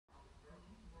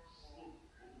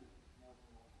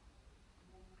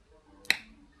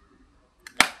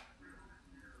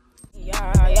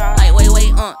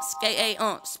skate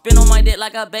a spin on my dick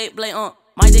like a Beyblade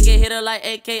my dick get hit her like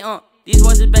AK These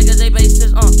voices beggars, they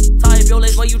bases tie up your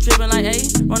legs while you trippin' like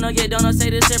wanna get done, I say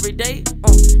this every day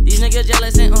these niggas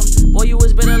jealous and boy you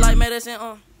was bitter like medicine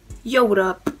Yo, what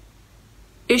up?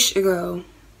 It's your girl,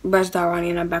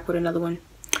 trippie.ronnie, and I'm back with another one.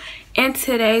 And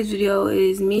today's video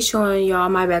is me showing y'all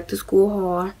my back to school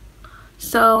haul.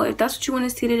 So if that's what you want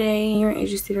to see today and you're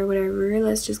interested or whatever,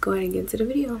 let's just go ahead and get into the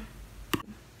video.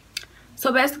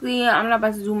 So basically, I'm not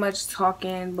about to do much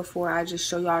talking before I just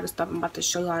show y'all the stuff. I'm about to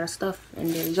show y'all the stuff, and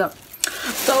there you go.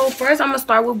 So first, I'm gonna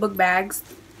start with book bags.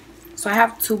 So I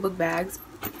have 2 book bags.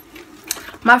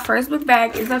 My first book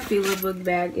bag is a Fila book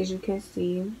bag, as you can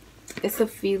see. It's a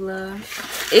Fila.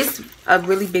 It's a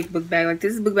really big book bag. Like,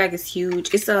 this book bag is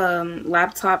huge. It's a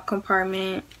laptop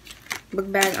compartment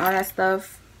book bag, all that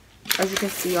stuff. As you can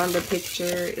see on the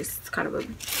picture, it's kind of a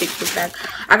big book bag.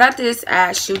 I got this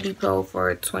at Shoe Depot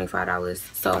for $25.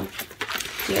 So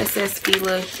yeah, it says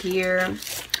Fila here.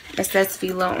 It says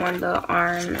Fila on the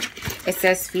arm. It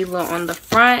says Fila on the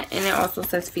front, and it also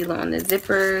says Fila on the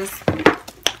zippers.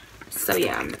 So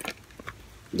yeah,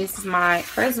 this is my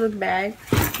first book bag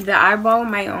that I bought with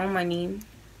my own money.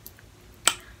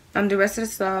 The rest of the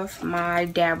stuff my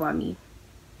dad bought me,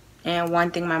 and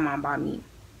one thing my mom bought me.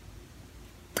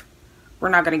 We're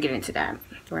not gonna get into that.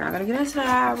 We're not gonna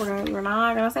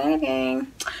say anything.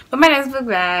 But my next book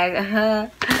bag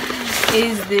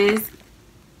is this.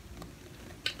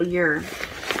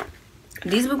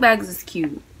 These book bags is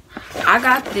cute. I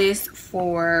got this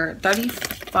for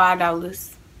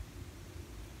 $35.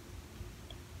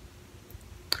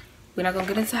 We're not gonna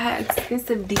get into how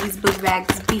expensive these book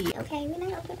bags be. Okay, we're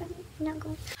not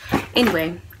going.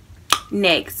 Anyway,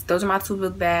 next, those are my 2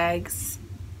 book bags.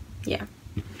 Yeah.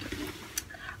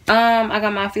 I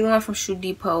got my Fila one from Shoe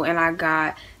Depot, and I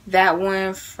got that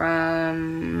one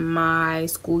from my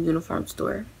school uniform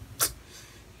store.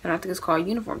 And I think it's called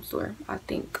Uniform Store, I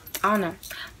think. I don't know.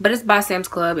 But it's by Sam's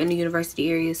Club in the university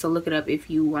area, so look it up if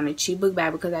you want a cheap book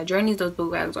bag, because at Journeys, those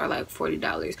book bags are like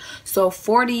 $40. So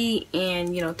 40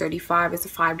 and, you know, 35 is a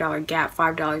 $5 gap.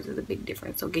 $5 is a big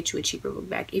difference. So get you a cheaper book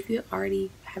bag if you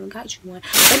already haven't got you one.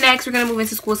 But next, we're going to move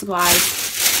into school supplies.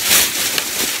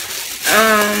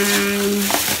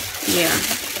 Yeah,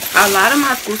 a lot of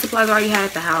my school supplies I already had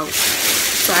at the house,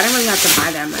 so I didn't really have to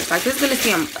buy that much. Like, this is gonna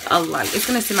seem a lot. It's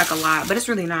gonna seem like a lot, but it's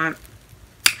really not.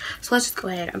 So let's just go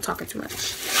ahead. I'm talking too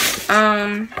much.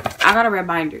 I got a red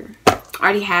binder. I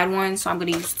already had one, so I'm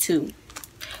gonna use 2.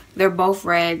 They're both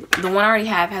red. The one I already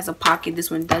have has a pocket. This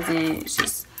one doesn't. It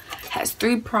just has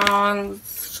 3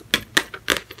 prongs.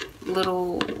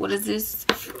 Little, what is this?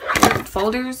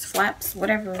 Folders, flaps,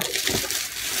 whatever.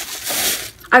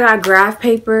 I got graph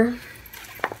paper.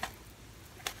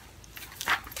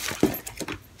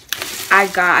 I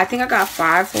think I got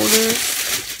 5 folders.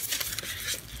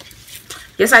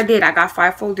 Yes, I did. I got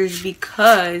 5 folders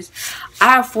because I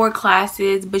have 4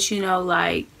 classes, but you know,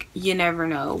 like, you never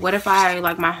know. What if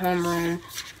like, my homeroom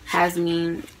has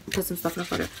me put some stuff in the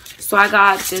folder? So I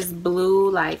got this blue,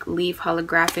 like, leaf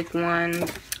holographic one,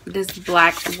 this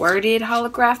black worded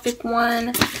holographic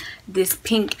one, this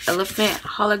pink elephant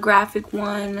holographic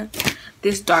one,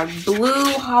 this dark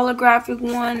blue holographic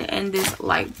one, and this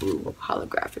light blue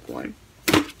holographic one.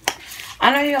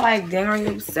 I know you're like, dang, are you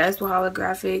obsessed with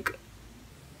holographic?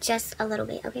 Just a little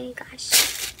bit, okay, gosh.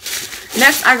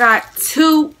 Next, I got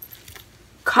 2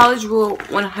 College Rule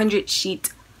 100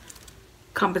 sheet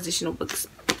compositional books.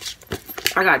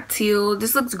 I got teal.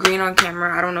 This looks green on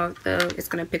camera. I don't know if it's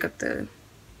gonna pick up the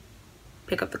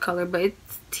color, but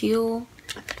it's teal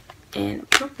and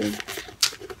purple.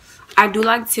 I do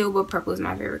like teal, but purple is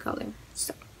my favorite color.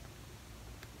 So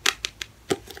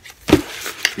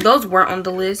those weren't on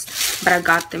the list, but I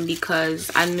got them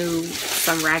because I knew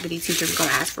some raggedy teachers were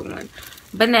gonna ask for one.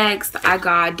 But next, I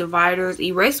got dividers,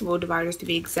 erasable dividers to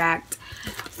be exact.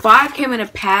 5 came in a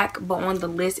pack, but on the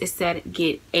list it said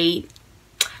get 8.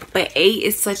 But 8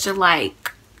 is such a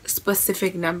like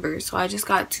specific number, so I just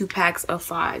got 2 packs of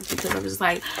 5 because I was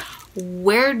like,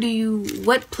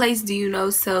 what place do you know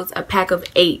sells a pack of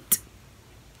 8?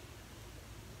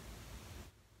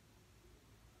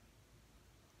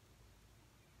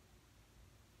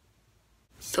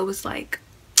 So it's like,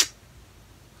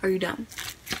 are you dumb?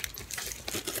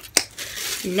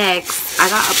 Next, I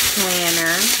got a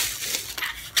planner.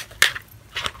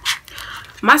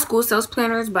 My school sells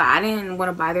planners, but I didn't want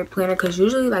to buy their planner because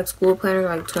usually like school planners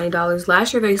are like $20.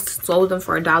 Last year they sold them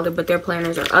for $1, but their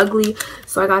planners are ugly.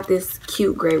 So I got this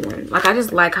cute gray one. Like, I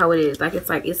just like how it is. Like,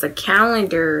 it's a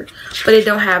calendar, but it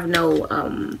don't have no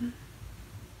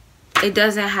it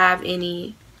doesn't have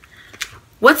any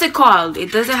What's it called?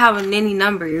 It doesn't have any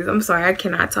numbers. I'm sorry, I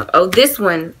cannot talk. Oh, this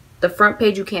one. The front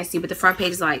page you can't see, but the front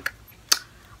page is like,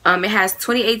 it has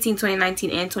 2018, 2019,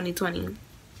 and 2020.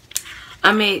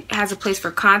 It has a place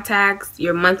for contacts,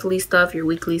 your monthly stuff, your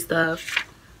weekly stuff.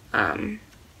 And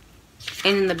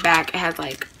in the back, it has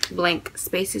like blank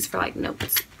spaces for like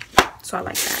notes. So I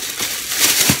like that.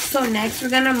 So next, we're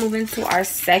gonna move into our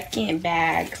second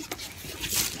bag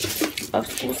of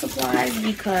school supplies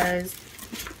because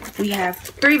we have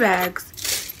 3 bags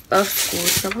of school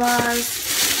supplies.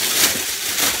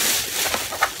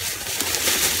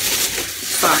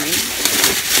 Sorry.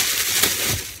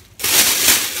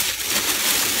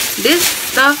 This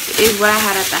stuff is what I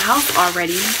had at the house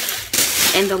already.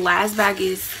 And the last bag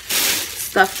is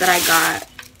stuff that I got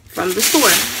from the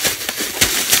store.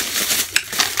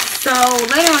 So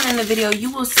later on in the video,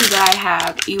 you will see that I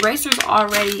have erasers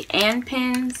already and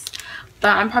pens.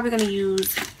 But I'm probably going to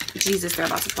use... Jesus, they're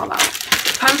about to fall out.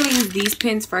 Probably going to use these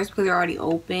pens first because they're already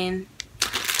open.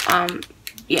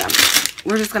 Yeah.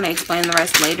 We're just going to explain the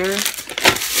rest later.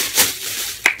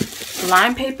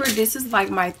 Line paper. This is like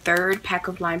my 3rd pack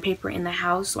of line paper in the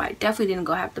house. So I definitely didn't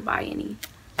go have to buy any.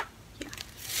 Yeah.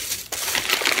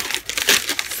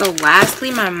 So lastly,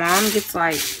 my mom gets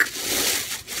like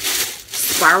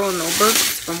spiral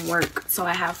notebooks from work. So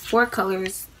I have 4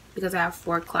 colors because I have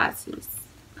 4 classes.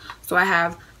 So I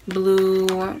have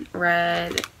blue,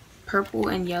 red, purple,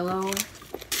 and yellow.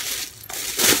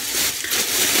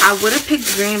 I would have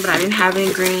picked green, but I didn't have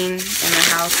any green in the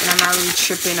house, and I'm not really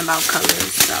tripping about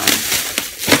colors, so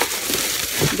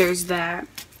there's that.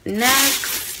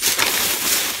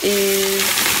 Next is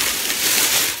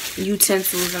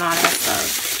utensils and all that stuff.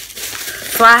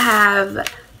 So I have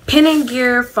pen and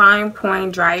gear, fine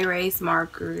point, dry erase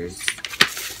markers,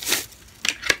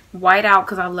 whiteout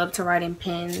because I love to write in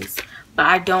pens, but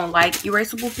I don't like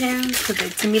erasable pens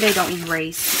because to me they don't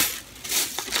erase.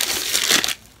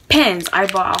 Pens. I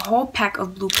bought a whole pack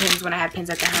of blue pens when I had pens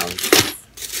at the house.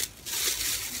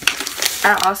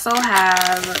 I also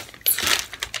have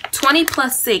 20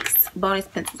 plus 6 bonus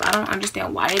pencils. I don't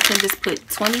understand why they can just put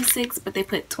 26, but they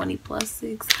put 20 plus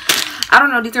 6. I don't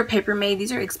know. These are Paper Made.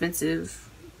 These are expensive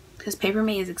because Paper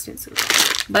Made is expensive.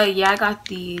 But yeah, I got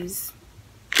these.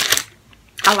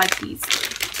 I like these.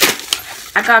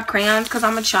 I got crayons because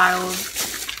I'm a child.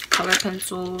 Color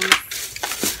pencils.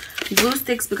 Glue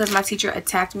sticks because my teacher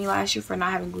attacked me last year for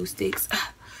not having glue sticks.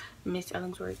 Miss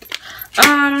Ellingsworth.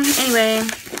 Anyway,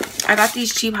 I got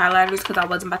these cheap highlighters because I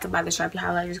wasn't about to buy the Sharpie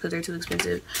highlighters because they're too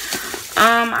expensive.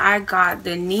 I got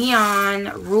the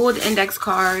neon ruled index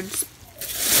cards.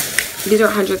 These are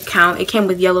 100 count. It came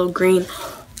with yellow, green,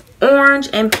 orange,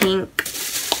 and pink.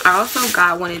 I also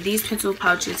got one of these pencil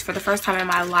pouches for the first time in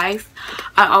my life.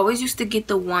 I always used to get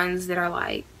the ones that are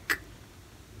like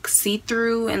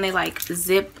see-through and they like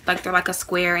zip, like they're like a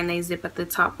square and they zip at the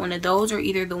top. One of those, or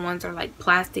either the ones that are like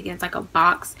plastic and it's like a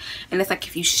box and it's like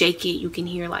if you shake it you can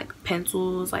hear like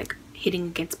pencils like hitting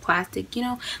against plastic, you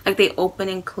know, like they open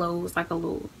and close like a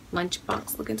little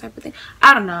lunchbox looking type of thing.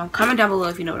 I don't know, comment down below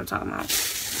if you know what I'm talking about.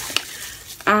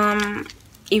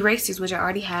 Erasers, which I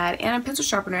already had, and a pencil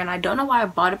sharpener, and I don't know why I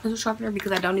bought a pencil sharpener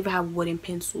because I don't even have wooden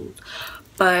pencils,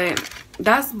 but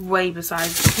that's way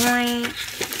besides the point.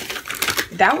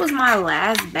 That was my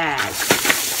last bag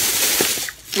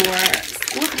for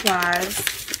school supplies.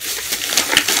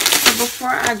 So before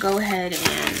I go ahead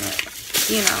and,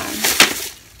 you know,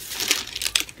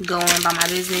 go on about my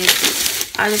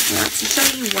business, I just want to show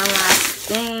you one last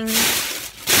thing.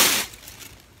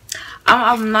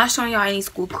 I'm not showing y'all any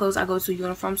school clothes. I go to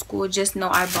uniform school. Just know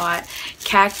I bought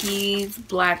khakis,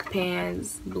 black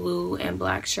pants, blue and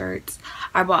black shirts.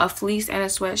 I bought a fleece and a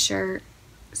sweatshirt.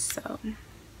 So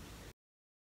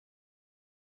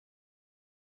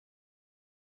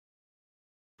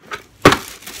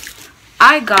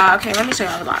I got, okay, let me show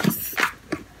y'all the box.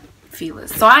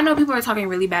 Feelers. So I know people are talking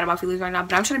really bad about Feelers right now,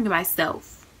 but I'm trying to be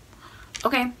myself.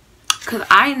 Okay? Because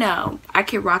I know I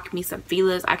can rock me some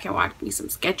Feelers. I can rock me some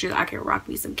Skechers. I can rock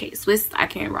me some K-Swiss. I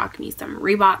can rock me some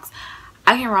Reeboks.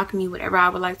 I can rock me whatever I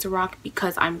would like to rock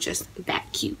because I'm just that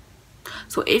cute.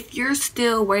 So if you're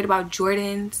still worried about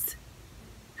Jordans,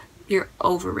 you're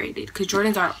overrated. Because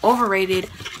Jordans are overrated.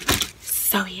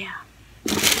 So yeah.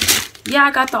 Yeah,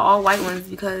 I got the all white ones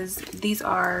because these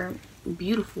are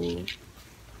beautiful.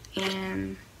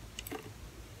 And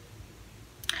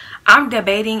I'm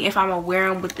debating if I'm gonna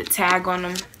wear them with the tag on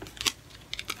them.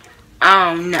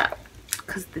 I don't know,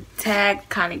 because the tag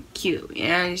kind of cute, you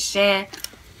understand?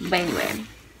 But anyway,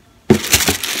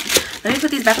 let me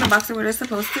put these back in the box where they're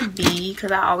supposed to be,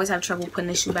 because I always have trouble putting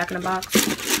the shoe back in the box.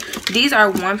 These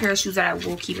are one pair of shoes that I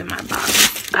will keep in my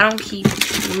box. I don't keep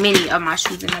many of my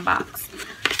shoes in the box.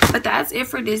 But that's it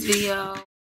for this video.